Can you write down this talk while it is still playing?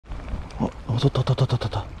そったたたたた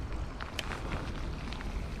た。あ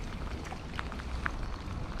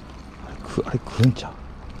れ食うんちゃう。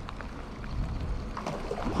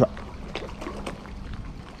ほら、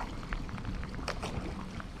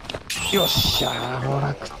よっしゃー、ほ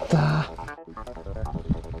ら食った。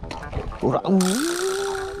ほら、よ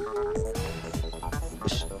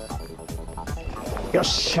し、よっ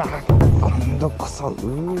しゃー、今度こそ。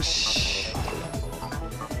し、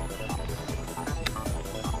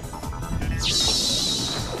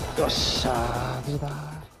よっしゃー、どうだ。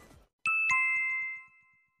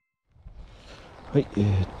はい、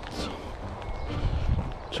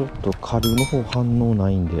ちょっと下流の方反応な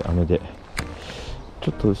いんで、雨でち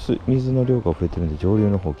ょっと水の量が増えてるんで上流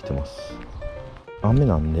の方来てます。雨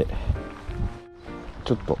なんで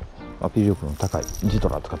ちょっとアピール力の高いジト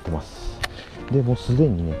ラ使ってます。でもうすで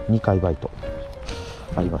にね2回バイト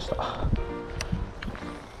ありました。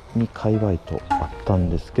2回バイトあったん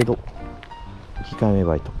ですけど1回目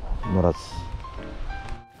バイト乗らず。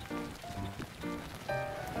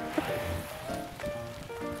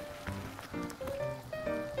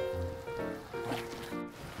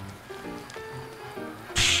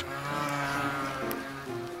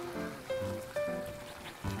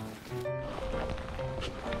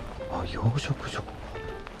あ、養殖場。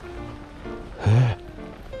へえ。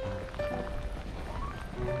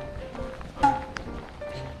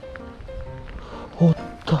おっ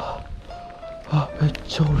た。あ、めっ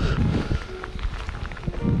ちゃおる。そ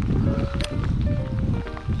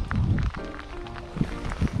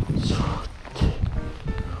うって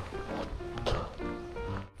おった。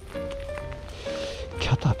キ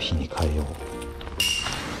ャタピーに変えよう。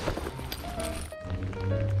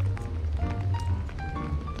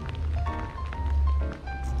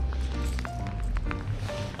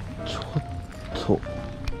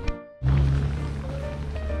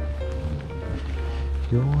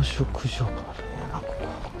養殖場があるんやな、こ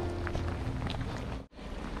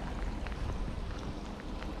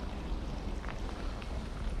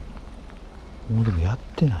こ。もうでもやっ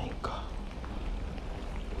てないんか。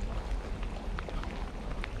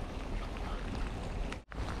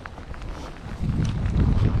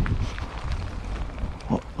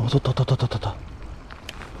あ、たたたたたたた。あ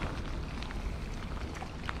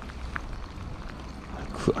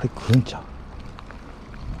れ食うんちゃう。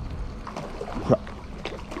ほら、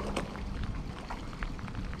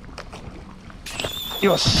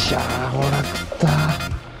よっしゃー、ほら食った。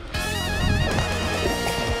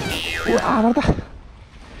うわー、まだ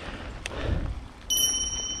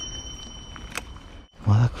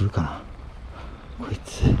まだ来るかなこい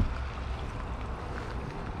つ。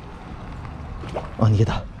あ、逃げ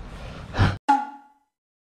た。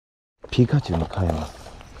ピカチュウに変えます。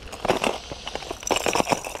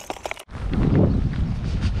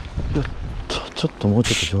ちょっともう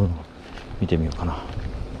ちょっと上手見てみようかな。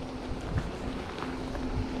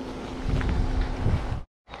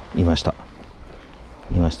いました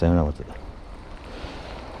よ、ナマズ。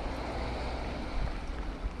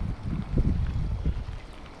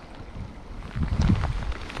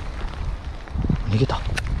逃げた。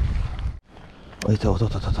あ、いた、おた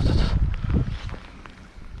たたたたた。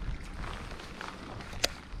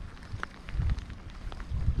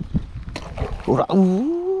ほら、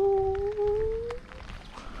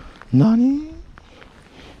何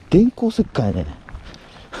電光石火やね。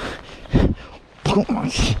ポコン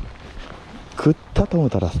食ったと思っ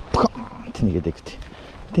たらポコンって逃げていくって。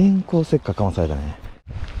電光石火かまされたね。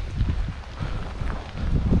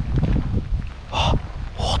あ、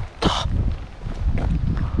おった。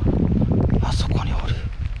あそこにおる。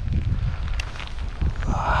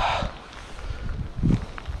うわ、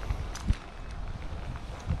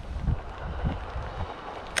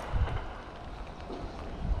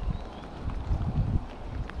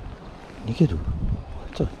逃げる？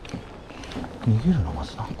逃げるのま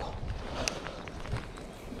ずなんか。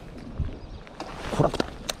ほら来た。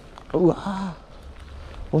うわー、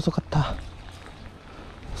遅かった。あ、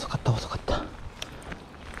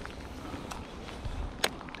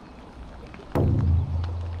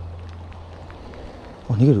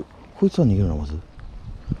逃げる。こいつは逃げるなまず。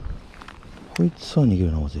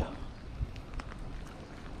や。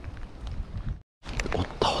おっ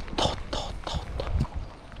た。ほ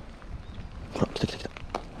ら、来た。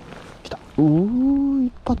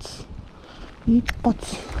一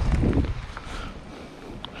発。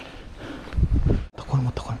これも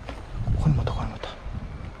った。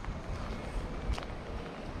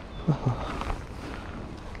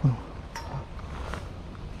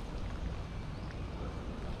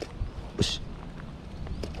よし。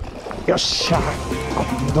よっしゃ。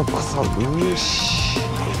今度こそ。よし。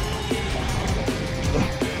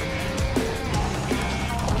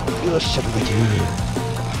よっしゃ、ピカチュ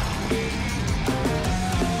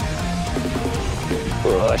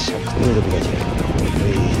ウ。よっしゃ、食ってみろピカチュウ。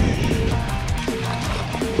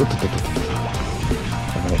おっとっとっとっと。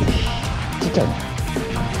ちっちゃいね。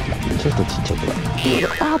ちょっとちっちゃいけど。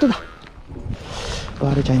あーとだ。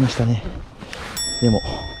割れちゃいましたね。でも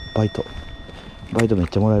バイトめっ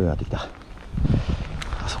ちゃもらえるようになってきた。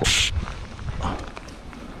あそこ。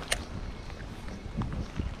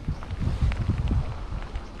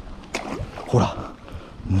ほら、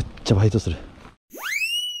むっちゃバイトする。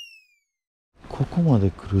ここま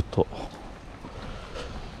で来ると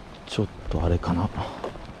ちょっとあれかな、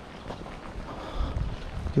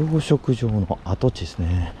養殖場の跡地です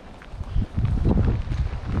ね。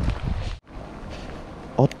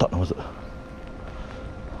あったナマズ。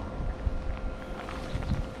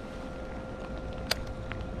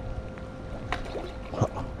ほら、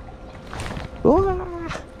うわ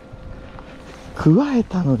ー、くわえ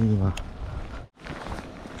たのに今。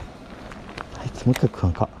あいつもう一回食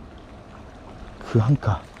わん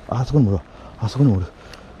か。あそこにもおる。あそこにもおる。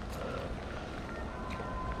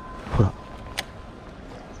ほら、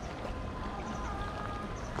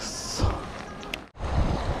くっそ。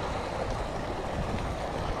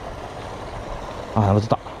あ、ナマズ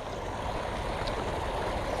だ。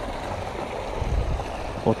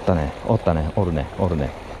おったね、おるね。ほ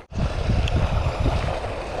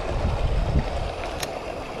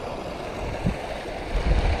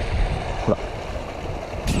ら、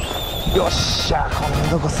よっしゃ、今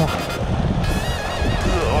度こそ。オ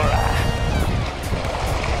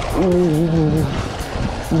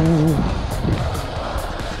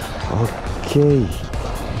ッケー。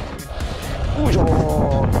よいしょ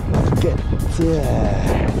ー、ゲッツー。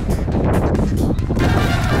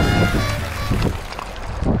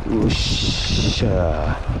よっしゃ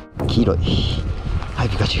ー、黄色い。はい、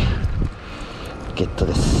ピカチュウゲット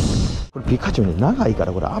です。これピカチュウね、長いか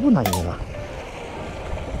らこれ危ないんだな。よ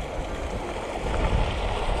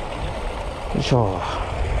いしょ。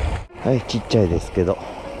はい、ちっちゃいですけど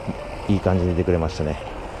いい感じに出てくれましたね。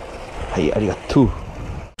はい、ありがとう。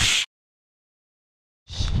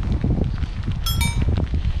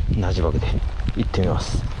ナジバグで行ってみま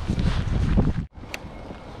す。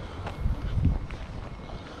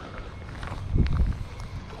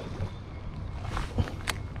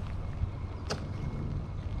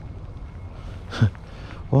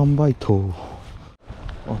ワンバイト。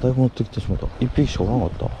あ、だいぶ持ってきてしまった。一匹しかおらな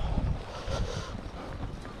かった。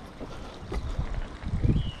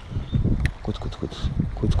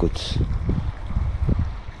こいつ。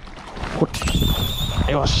こ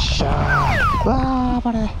れ。よっしゃー。わー、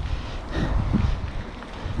バレ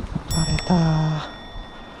た。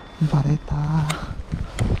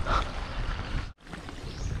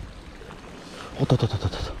おっと。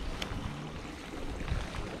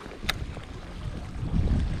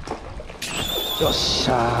よっし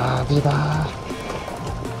ゃー、無事だ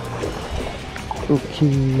ー。オッケ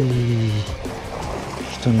ー。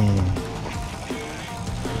来たねー。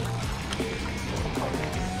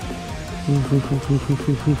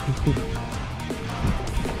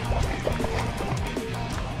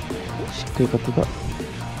しっかりカットだ。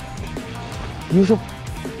よいしょ。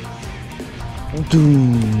ドゥー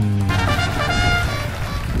ン。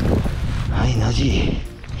はい、ナジ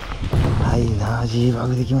ーバ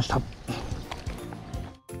グできました。は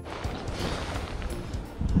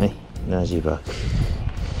い、ナジーバ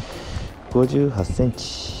グ58セン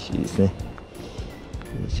チですね。よ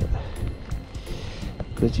いしょ、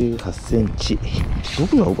68センチ。ど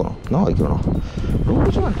こだろうかな、長いけどな。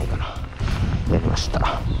60はないかな。やりまし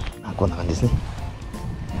た。こんな感じですね。